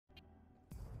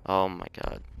Oh my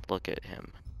god, look at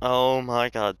him. Oh my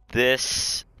god,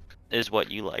 this is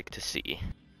what you like to see.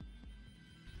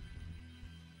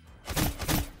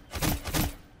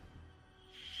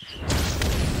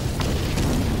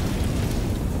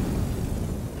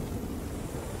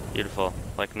 Beautiful,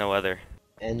 like no other.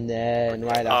 And then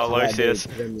right Oh, after let me that, see they this.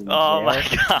 put him in Oh jail.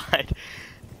 my god.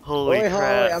 Holy Wait,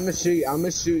 crap. I'm gonna shoot you. I'm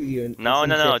gonna shoot you. No,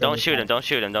 no, no, don't shoot him, don't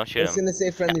shoot him, don't shoot It's him. gonna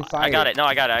say friendly fire. I got it, no,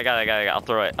 I got it. I'll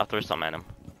throw it. I'll throw something at him.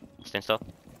 Stand still.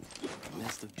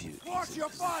 Watch your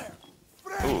fire.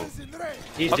 Ooh.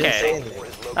 He's Okay. just saying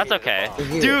that. That's okay.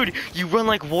 Here. Dude, you run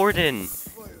like Warden.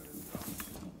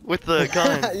 With the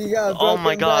gun. You got a Oh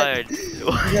my broken god. back.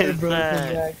 What You got a is broken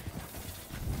that? back.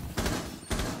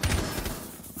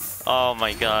 Oh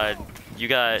my god. You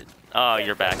got... Oh,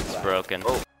 your back is broken.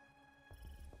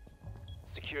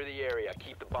 Secure the area.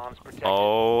 Keep the bombs protected.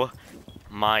 Oh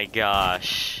my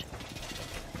gosh.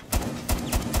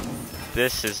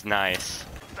 This is nice.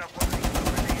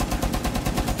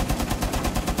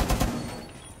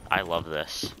 I love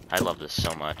this. I love this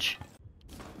so much.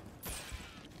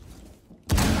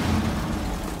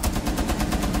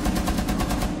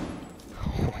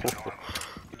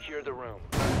 Secure the room.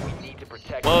 We need to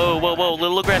protect. Whoa, whoa, whoa,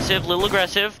 little aggressive, little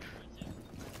aggressive.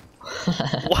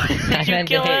 Why I did you meant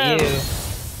kill to hit him? you,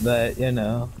 but you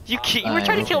know. You were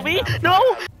trying to kill me? No!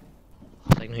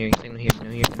 Signal here, signal here,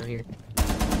 signal here, signal here.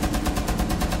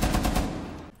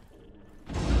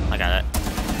 I got it.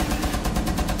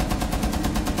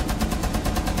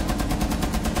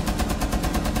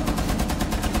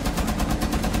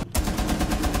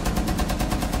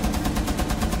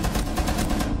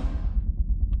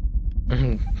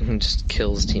 Just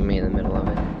kills teammate in the middle of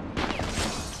it.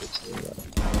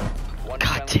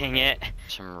 God dang it.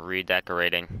 Some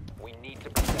redecorating. We need to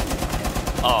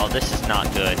protect. Oh, this is not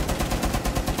good.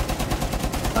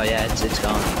 Oh yeah, it's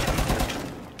gone.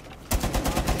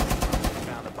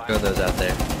 Found the Throw those out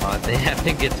there. Oh, I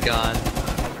think it's gone.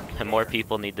 And more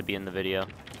people need to be in the video.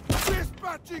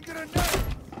 Dispatching grenade.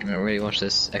 Alright, ready? Watch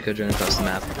this. Echo drone across the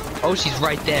map. Oh, she's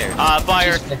right there.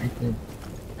 Fire!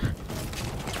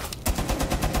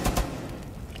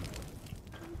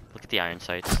 Look at the iron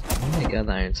sights. Oh my god,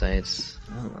 the iron sights.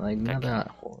 Oh, like, not that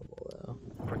horrible though.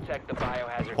 Protect the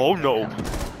biohazard. Oh no!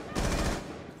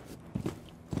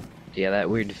 Yeah, that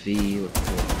weird V. looked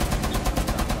cool.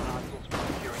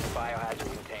 Securing the biohazard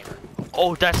container.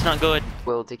 Oh, that's not good.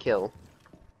 Will to kill.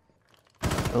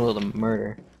 A little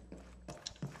murder.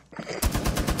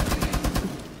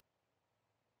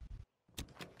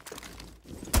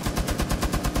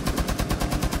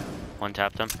 One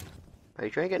tapped him. Are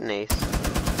you trying to get an ace?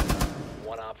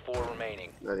 One op 4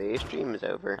 remaining. No, the ace stream is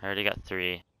over. I already got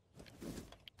 3.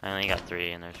 I only got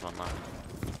 3 and there's one left.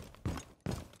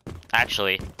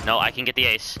 Actually, no, I can get the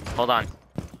ace. Hold on.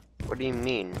 What do you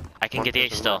mean? I can get the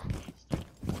ace still.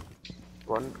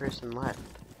 One person left.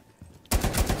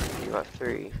 You got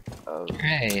 3. Oh.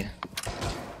 Hey.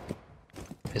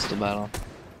 Pistol battle.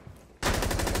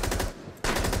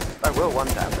 I will one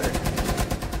tapper.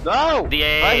 No! The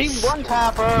I ace! need one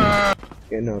tapper!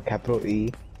 You know, capital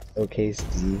E, lowercase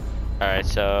d. Alright,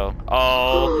 so...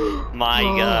 Oh my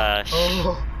gosh.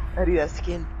 Eddie, that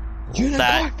skin.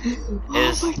 That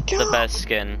is the best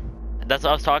skin. That's what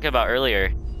I was talking about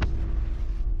earlier.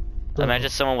 Imagine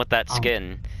someone with that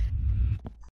skin.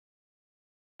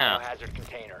 Yeah, Biohazard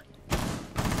container.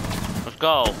 let's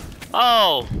go.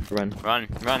 Oh! Run. Run,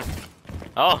 run.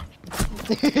 Oh!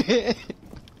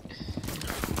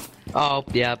 Oh,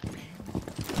 yep.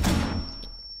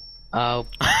 Oh.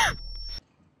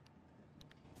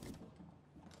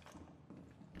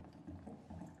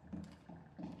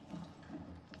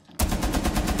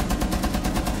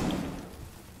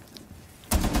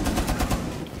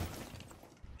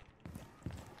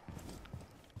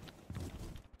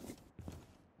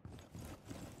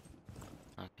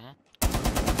 Okay.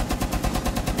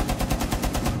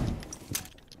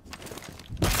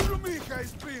 Rumika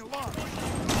is being launched.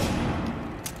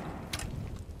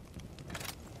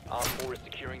 Op 4 is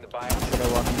securing the biohazard. Should I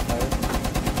walk in fire?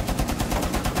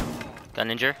 Gun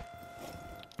ninja.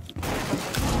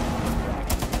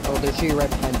 Oh, there's you right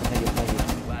behind you.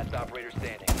 Last operator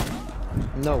standing.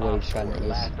 No way, Op shot 4, an ace.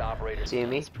 last operator. See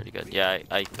me? That's pretty good. Yeah,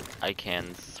 I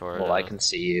can sort of. Well, I can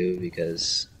see you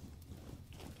because.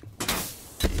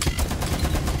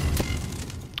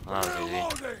 Oh, that was easy.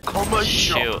 Reloading. Come on,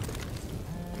 Shoot.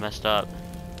 Messed up.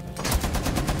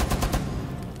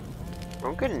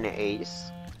 I'm getting an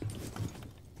ace.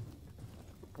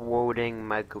 Loading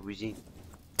my cuisine.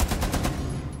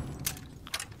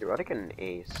 You're about to get an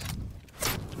ace.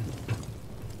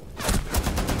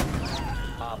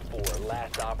 Op 4,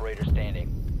 last operator standing.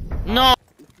 No!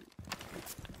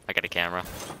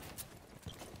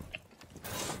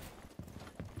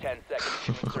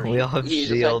 We all have He's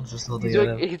shields. just We're like, still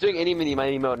together. he's doing any mini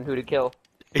mini mode and who to kill.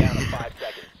 Down to 5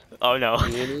 seconds. Oh no.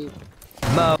 Any?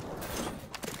 Mo.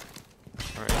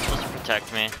 Alright, you're supposed to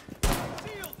protect me.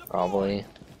 Probably.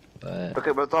 But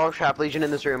Okay, but it's all trap legion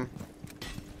in this room.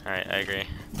 Alright, I agree.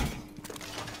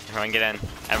 Everyone get in.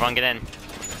 Everyone get in.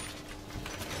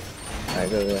 alright,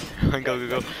 go there. Go,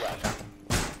 go, go.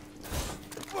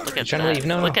 Look at trying to that. leave,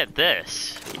 no. Look at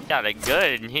this. You got it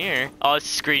good in here. Oh,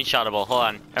 it's screenshotable. Hold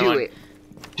on. Do Everyone. it.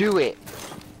 Do it.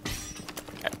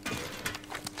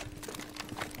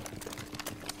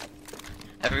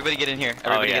 Everybody get in here.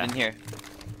 Oh, Everybody yeah. get in here.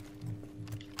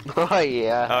 Oh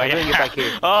yeah. Oh Everyone yeah. get back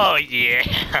here. Oh yeah.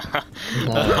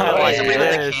 No. I Why like is somebody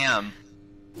with a this. cam?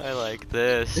 I like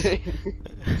this.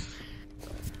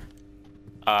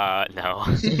 No.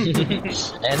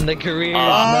 End the career.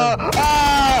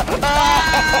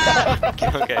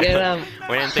 Okay. Get him.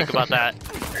 We didn't think about that.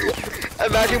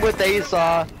 Imagine what they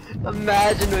saw.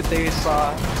 Imagine what they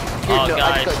saw. Here, Oh, no, I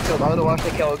guys. just got killed. I'm gonna watch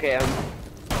the kill cam.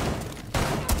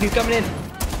 He's coming in.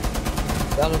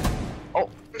 Got him. Oh.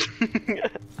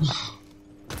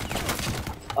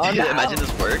 Imagine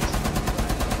this works.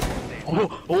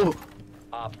 Oh, oh.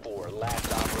 Op 4,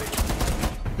 last operator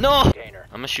No! container.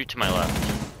 I'm gonna shoot to my left.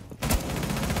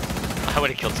 I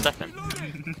would've killed Stefan.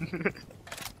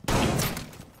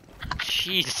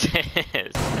 Jesus!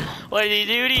 What did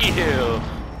he do to you?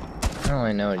 Oh,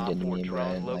 I know what he Op did to 4 me, but I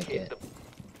drone didn't like located it.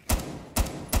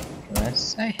 What did I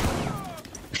say?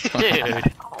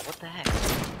 Dude! Oh, what the heck?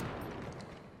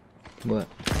 What?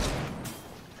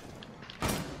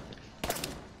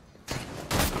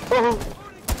 Oh.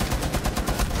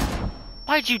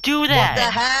 Why'd you do What the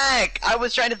that? heck? I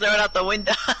was trying to throw it out the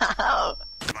window.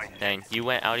 Dang, you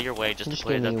went out of your way just to Just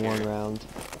play give it me up one here. round.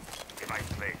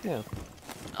 Yeah.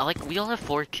 We all have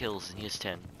 4 kills and he has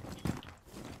 10.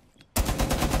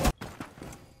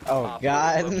 Oh Op 4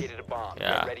 god. located a bomb.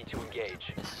 Yeah. Get ready to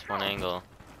engage. This is one angle.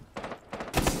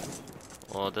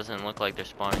 Well, it doesn't look like they're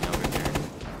spawning over here.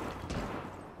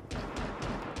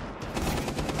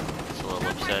 It's a little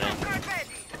upsetting.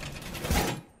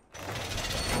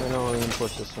 No,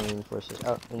 reinforce this one, reinforce this.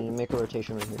 Oh, and you make a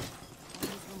rotation right here.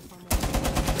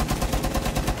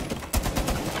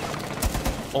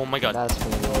 Oh my god. That's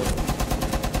gonna go.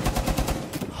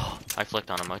 I flicked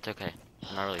on him. It's okay.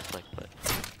 Not really flicked, but.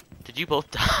 Did you both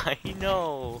die?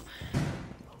 No.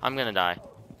 I'm gonna die.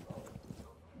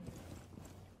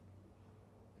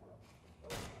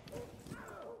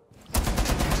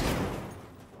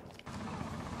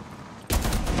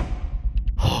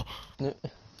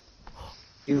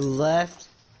 You left?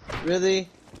 Really?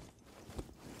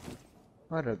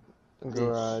 What a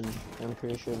Garage. I'm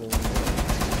pretty sure they're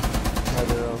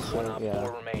either else. One Op Yeah.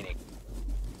 4 remaining.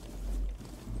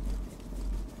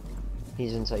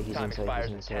 He's inside. He's Time inside. expires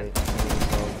He's in inside. 10 He's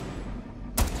inside.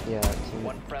 Yeah. Two.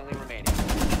 One friendly remaining.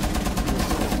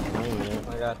 oh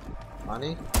my god.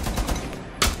 Money?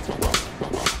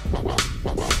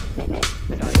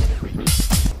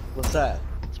 What's that?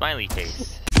 Smiley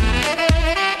face.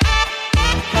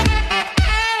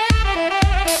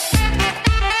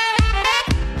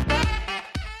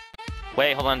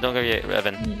 Wait, hold on. Don't go yet,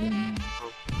 Evan.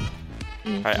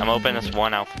 Alright, I'm opening this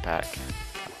 1 alpha pack.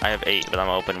 I have 8, but I'm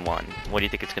gonna open 1. What do you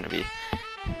think it's gonna be?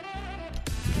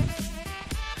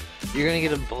 You're gonna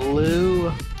get a blue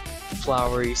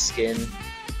flowery skin.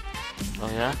 Oh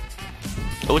yeah?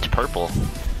 Oh, it's purple.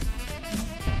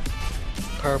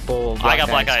 Purple. I got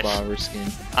black eyes. Flower skin.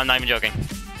 I'm not even joking.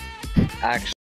 Actually.